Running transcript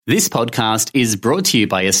This podcast is brought to you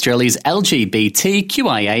by Australia's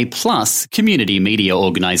LGBTQIA+ community media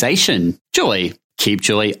organisation, Joy. Keep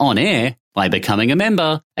Joy on air by becoming a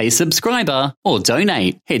member, a subscriber, or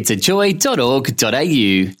donate. Head to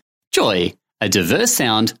joy.org.au. Joy, a diverse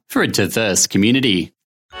sound for a diverse community.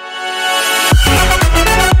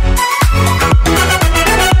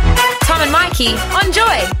 Tom and Mikey on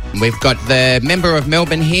Joy. We've got the member of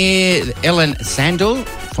Melbourne here, Ellen Sandel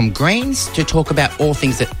from Greens, to talk about all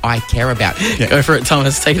things that I care about. Go for it,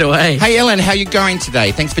 Thomas. Take it away. Hey, Ellen, how are you going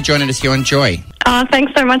today? Thanks for joining us here on Joy.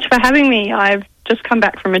 Thanks so much for having me. I've just come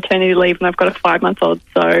back from maternity leave and I've got a 5-month-old,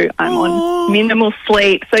 so I'm on minimal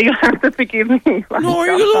sleep, so you'll have to forgive me. No,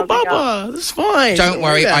 you're a little bubba. That's fine. Don't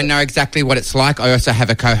worry, I know exactly what it's like. I also have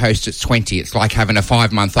a co-host that's 20. It's like having a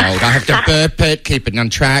 5-month-old. I have to burp it, keep it on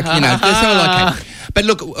track, that's all okay. But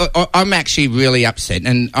look, I'm actually really upset,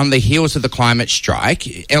 and on the heels of the climate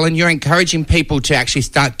strike, Ellen, you're encouraging people to actually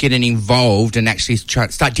start getting involved and actually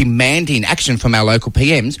start demanding action from our local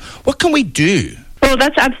PMs. What can we do? Well,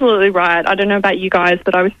 that's absolutely right. I don't know about you guys,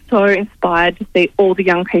 but I was so inspired to see all the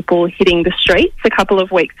young people hitting the streets a couple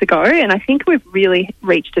of weeks ago, and I think we've really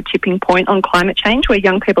reached a tipping point on climate change where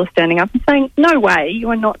young people are standing up and saying, no way,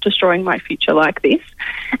 you are not destroying my future like this,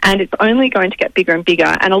 and it's only going to get bigger and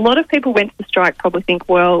bigger. And a lot of people went to the strike probably think,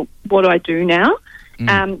 well, what do I do now?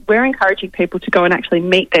 We're encouraging people to go and actually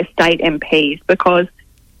meet their state MPs, because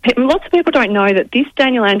lots of people don't know that this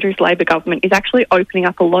Daniel Andrews Labor government is actually opening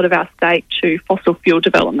up a lot of our state to fossil fuel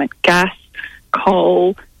development, gas,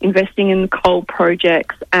 coal, investing in coal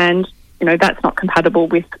projects, and, that's not compatible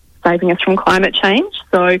with saving us from climate change.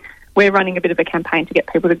 So we're running a bit of a campaign to get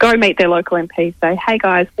people to go meet their local MPs, say, hey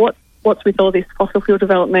guys, what's with all this fossil fuel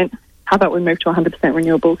development? How about we move to 100%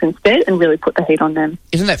 renewables instead and really put the heat on them?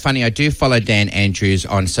 Isn't that funny? I do follow Dan Andrews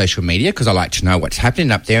on social media because I like to know what's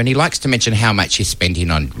happening up there, and he likes to mention how much he's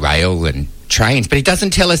spending on rail and trains, but he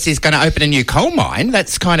doesn't tell us he's going to open a new coal mine.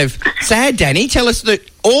 That's kind of sad, Danny. Tell us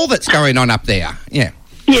all that's going on up there. Yeah.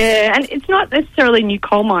 Yeah, and it's not necessarily a new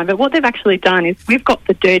coal mine, but what they've actually done is we've got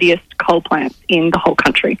the dirtiest coal plants in the whole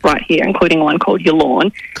country right here, including one called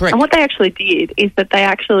Yallourn. Correct. And what they actually did is that they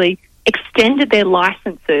actually extended their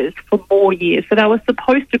licences for more years. So they were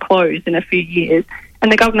supposed to close in a few years,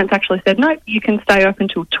 and the government's actually said, no, you can stay open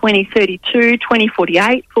till 2032,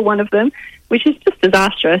 2048 for one of them, which is just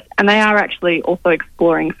disastrous. And they are actually also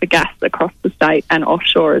exploring for gas across the state and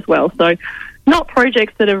offshore as well. So not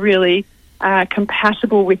projects that are really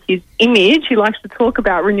compatible with his image. He likes to talk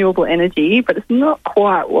about renewable energy, but it's not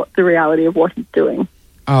quite what the reality of what he's doing.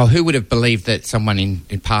 Oh, who would have believed that someone in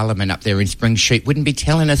Parliament up there in Spring Street wouldn't be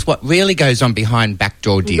telling us what really goes on behind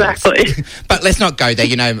backdoor deals? Exactly. But let's not go there.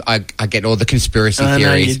 I get all the conspiracy theories. I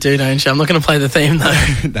know you do, don't you? I'm not going to play the theme, though.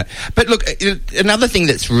 No. But look, another thing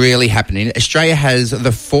that's really happening, Australia has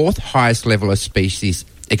the 4th highest level of species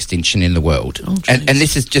extinction in the world. Oh, and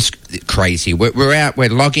this is just crazy. We're out, we're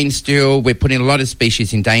logging still, we're putting a lot of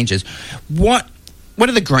species in dangers. What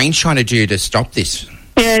are the Greens trying to do to stop this?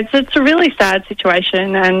 Yeah, it's a really sad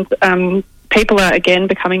situation, and people are, again,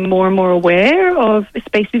 becoming more and more aware of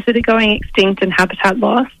species that are going extinct and habitat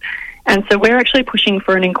loss. And so we're actually pushing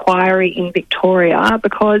for an inquiry in Victoria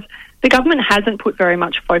because the government hasn't put very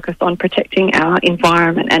much focus on protecting our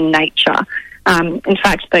environment and nature. In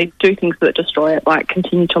fact, they do things that destroy it, like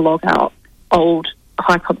continue to log out old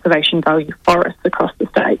high conservation value forests across the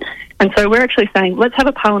state. And so we're actually saying, let's have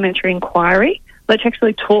a parliamentary inquiry. Let's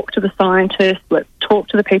actually talk to the scientists, let's talk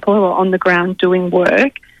to the people who are on the ground doing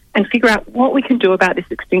work and figure out what we can do about this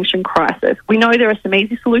extinction crisis. We know there are some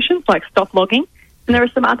easy solutions like stop logging, and there are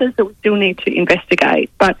some others that we still need to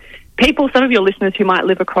investigate. But some of your listeners who might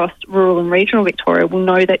live across rural and regional Victoria will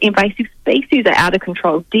know that invasive species are out of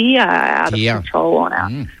control. Deer are out of control on our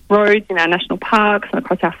roads, in our national parks and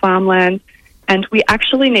across our farmlands. And we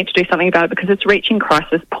actually need to do something about it because it's reaching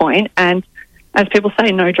crisis point. And as people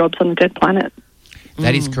say, no jobs on a dead planet.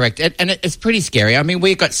 That is correct. And it's pretty scary. I mean,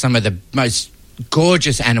 we've got some of the most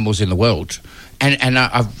gorgeous animals in the world. And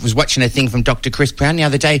I was watching a thing from Dr. Chris Brown the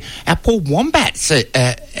other day. Our poor wombats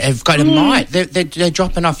have got a mite. They're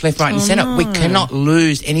dropping off left, right and centre. No. We cannot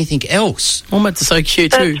lose anything else. Wombats are so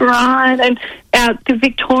cute too. That's right. And the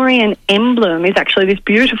Victorian emblem is actually this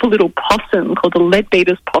beautiful little possum called the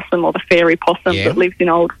Leadbeater's possum or the fairy possum that lives in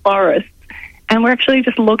old forests. And we're actually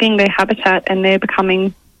just logging their habitat and they're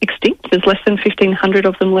becoming extinct. There's less than 1,500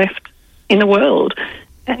 of them left in the world.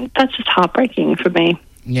 And that's just heartbreaking for me.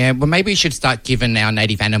 Yeah, well, maybe we should start giving our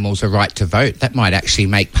native animals a right to vote. That might actually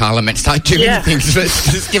make Parliament start doing things.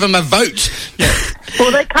 Let's just give them a vote. Yeah.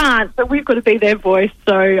 Well, they can't, but we've got to be their voice.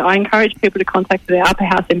 So I encourage people to contact the Upper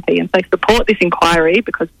House MP and say support this inquiry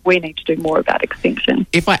because we need to do more about extinction.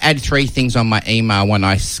 If I add 3 things on my email when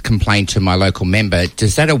I complain to my local member,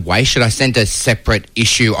 does that away? Should I send a separate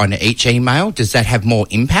issue on each email? Does that have more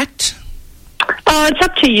impact? Oh, it's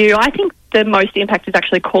up to you. I think the most impact is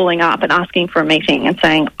actually calling up and asking for a meeting and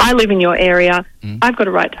saying, I live in your area, I've got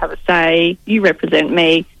a right to have a say, you represent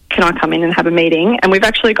me, can I come in and have a meeting? And we've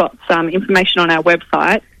actually got some information on our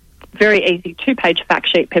website, very easy 2-page fact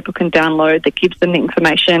sheet people can download that gives them the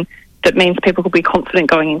information that means people will be confident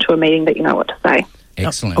going into a meeting that you know what to say.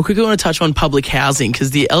 Excellent. I quickly want to touch on public housing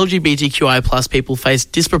because the LGBTQI plus people face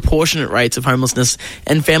disproportionate rates of homelessness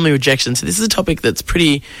and family rejection. So this is a topic that's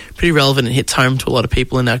pretty relevant and hits home to a lot of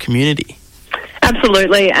people in our community.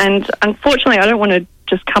 Absolutely. And unfortunately, I don't want to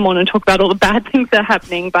just come on and talk about all the bad things that are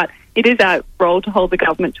happening, but it is our role to hold the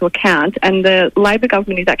government to account. And the Labor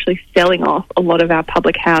government is actually selling off a lot of our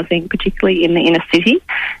public housing, particularly in the inner city,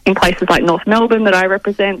 in places like North Melbourne that I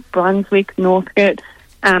represent, Brunswick, Northcote.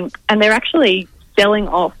 And they're actually selling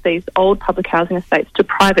off these old public housing estates to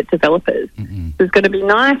private developers. There's going to be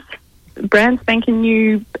nice, brand spanking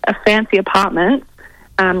new, fancy apartments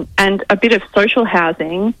and a bit of social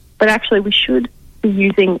housing, but actually we should be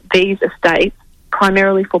using these estates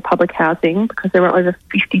primarily for public housing because there are over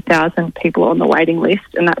 50,000 people on the waiting list,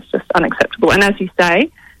 and that's just unacceptable. And as you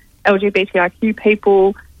say, LGBTIQ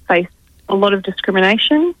people face a lot of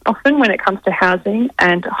discrimination often when it comes to housing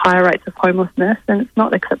and higher rates of homelessness, and it's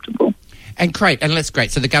not acceptable. And great, and that's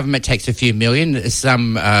great. So the government takes a few million,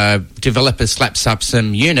 some developers slaps up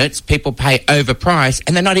some units, people pay overpriced,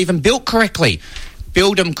 and they're not even built correctly.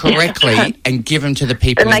 Build them correctly and give them to the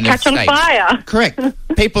people in the state. And they catch on fire. Correct.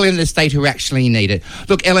 People in the state who actually need it.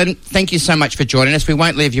 Look, Ellen, thank you so much for joining us. We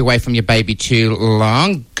won't leave you away from your baby too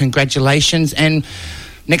long. Congratulations. And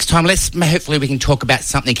next time, hopefully we can talk about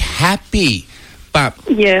something happy. But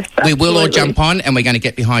yes, we will all jump on and we're going to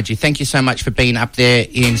get behind you. Thank you so much for being up there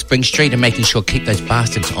in Spring Street and making sure keep those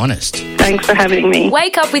bastards honest. Thanks for having me.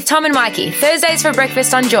 Wake up with Tom and Mikey, Thursdays for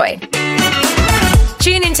breakfast on Joy.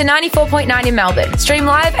 Tune in to 94.9 in Melbourne. Stream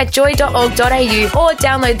live at joy.org.au or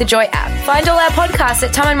download the Joy app. Find all our podcasts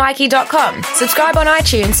at tomandmikey.com. Subscribe on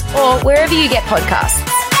iTunes or wherever you get podcasts.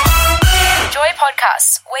 Joy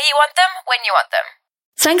Podcasts, where you want them, when you want them.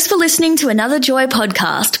 Thanks for listening to another Joy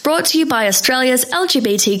podcast brought to you by Australia's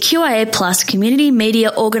LGBTQIA+ community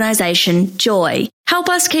media organisation, Joy. Help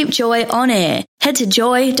us keep Joy on air. Head to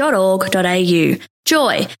joy.org.au.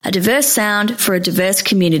 Joy, a diverse sound for a diverse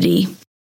community.